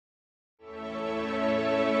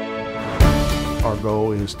Our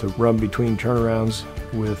goal is to run between turnarounds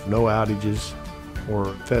with no outages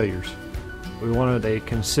or failures. We wanted a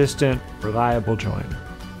consistent, reliable joint.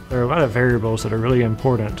 There are a lot of variables that are really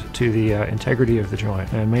important to the integrity of the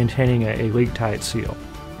joint and maintaining a leak-tight seal.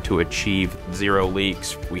 To achieve 0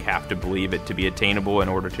 leaks, we have to believe it to be attainable in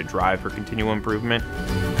order to drive for continual improvement.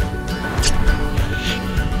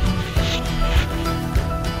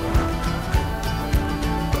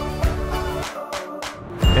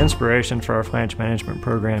 Inspiration for our flange management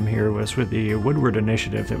program here was with the Woodward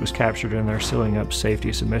initiative that was captured in their Sealing Up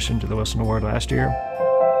Safety submission to the Wilson Award last year.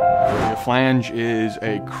 The flange is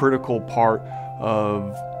a critical part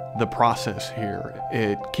of the process here.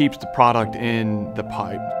 It keeps the product in the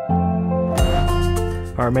pipe.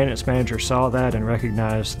 Our maintenance manager saw that and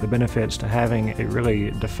recognized the benefits to having a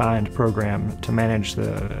really defined program to manage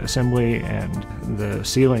the assembly and the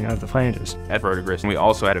sealing of the flanges. At Verdigris, we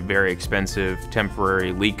also had a very expensive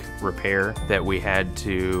temporary leak repair that we had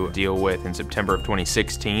to deal with in September of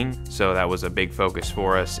 2016. So that was a big focus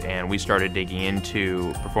for us, and we started digging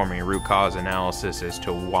into performing a root cause analysis as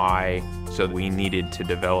to why. So we needed to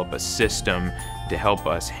develop a system to help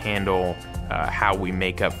us handle how we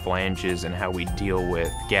make up flanges and how we deal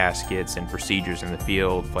with gaskets and procedures in the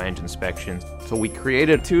field, flange inspections. So we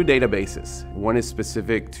created 2 databases. One is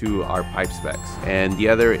specific to our pipe specs, and the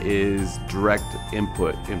other is direct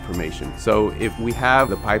input information. So if we have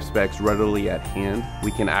the pipe specs readily at hand,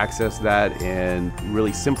 we can access that and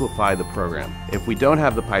really simplify the program. If we don't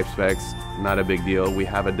have the pipe specs, not a big deal. We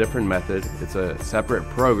have a different method. It's a separate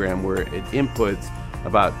program where it inputs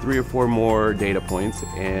about 3 or 4 more data points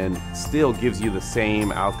and still gives you the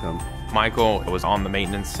same outcome. Michael was on the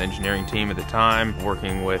maintenance engineering team at the time,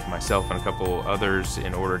 working with myself and a couple others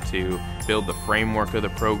in order to build the framework of the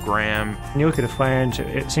program. When you look at a flange,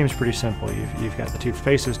 it seems pretty simple. You've got the 2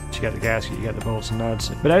 faces, you got the gasket, you got the bolts and nuts.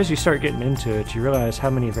 But as you start getting into it, you realize how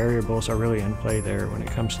many variables are really in play there when it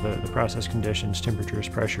comes to the process conditions, temperatures,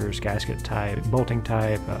 pressures, gasket type, bolting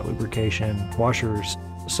type, lubrication, washers.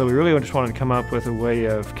 So we really just wanted to come up with a way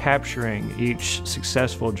of capturing each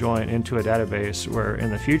successful joint into a database where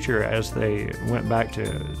in the future, as they went back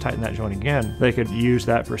to tighten that joint again, they could use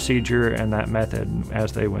that procedure and that method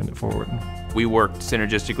as they went forward. We worked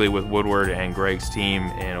synergistically with Woodward and Greg's team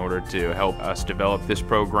in order to help us develop this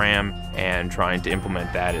program and trying to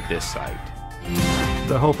implement that at this site.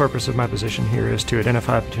 The whole purpose of my position here is to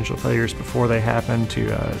identify potential failures before they happen, to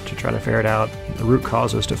try to ferret out the root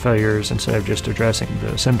causes to failures instead of just addressing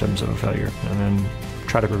the symptoms of a failure, and then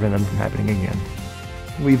try to prevent them from happening again.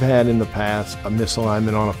 We've had in the past a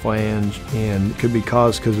misalignment on a flange, and it could be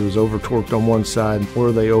caused because it was over-torqued on one side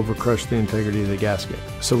or they over-crushed the integrity of the gasket.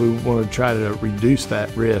 So we want to try to reduce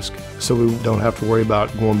that risk so we don't have to worry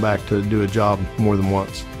about going back to do a job more than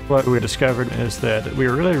once. What we discovered is that we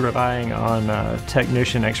were really relying on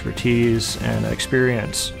technician expertise and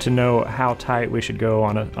experience to know how tight we should go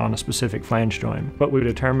on a specific flange joint. But we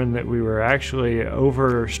determined that we were actually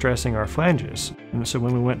over-stressing our flanges. And so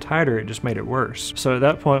when we went tighter, it just made it worse. So at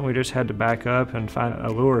that point, we just had to back up and find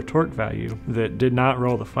a lower torque value that did not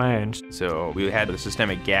roll the flange. So we had a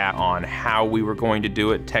systemic gap on how we were going to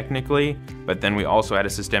do it technically, but then we also had a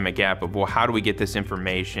systemic gap of, well, how do we get this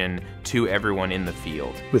information to everyone in the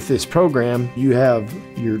field? With this program, you have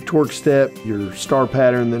your torque step, your star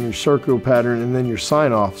pattern, then your circle pattern, and then your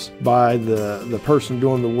sign-offs by the person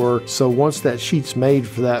doing the work. So once that sheet's made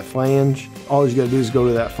for that flange, all you gotta do is go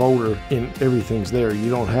to that folder and everything's there. You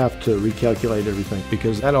don't have to recalculate everything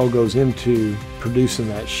because that all goes into producing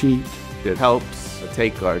that sheet. It helps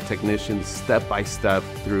take our technicians step by step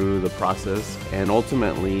through the process and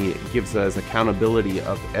ultimately gives us accountability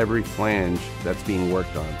of every flange that's being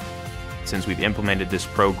worked on. Since we've implemented this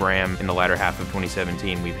program in the latter half of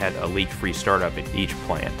 2017, we've had a leak-free startup at each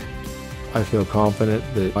plant. I feel confident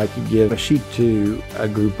that I could give a sheet to a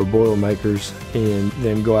group of Boilermakers and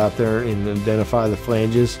then go out there and identify the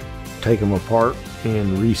flanges, take them apart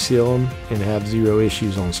and reseal them and have 0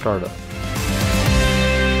 issues on startup.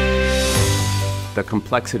 The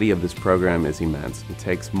complexity of this program is immense. It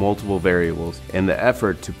takes multiple variables, and the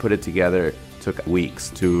effort to put it together took weeks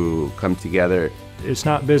to come together. It's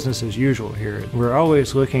not business as usual here. We're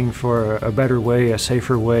always looking for a better way, a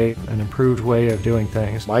safer way, an improved way of doing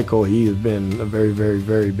things. Michael, he has been a very, very,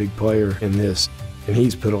 very big player in this, and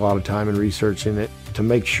he's put a lot of time and research in it to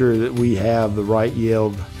make sure that we have the right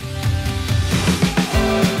yield.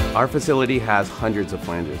 Our facility has hundreds of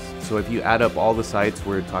flanges. So if you add up all the sites,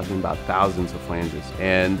 we're talking about thousands of flanges.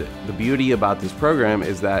 And the beauty about this program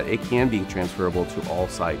is that it can be transferable to all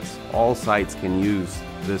sites. All sites can use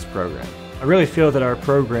this program. I really feel that our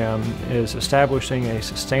program is establishing a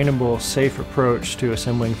sustainable, safe approach to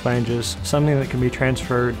assembling flanges, something that can be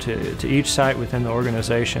transferred to each site within the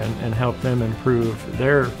organization and help them improve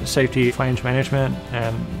their safety flange management,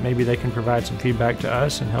 and maybe they can provide some feedback to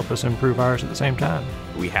us and help us improve ours at the same time.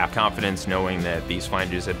 We have confidence knowing that these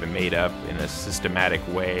flanges have been made up in a systematic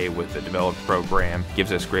way with a developed program.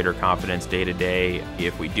 Gives us greater confidence day to day.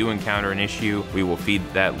 If we do encounter an issue, we will feed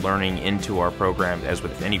that learning into our program. As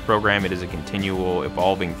with any program, it is a continual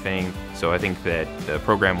evolving thing. So I think that the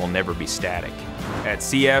program will never be static. At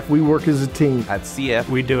CF, We work as a team. At CF,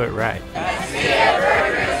 We do it right.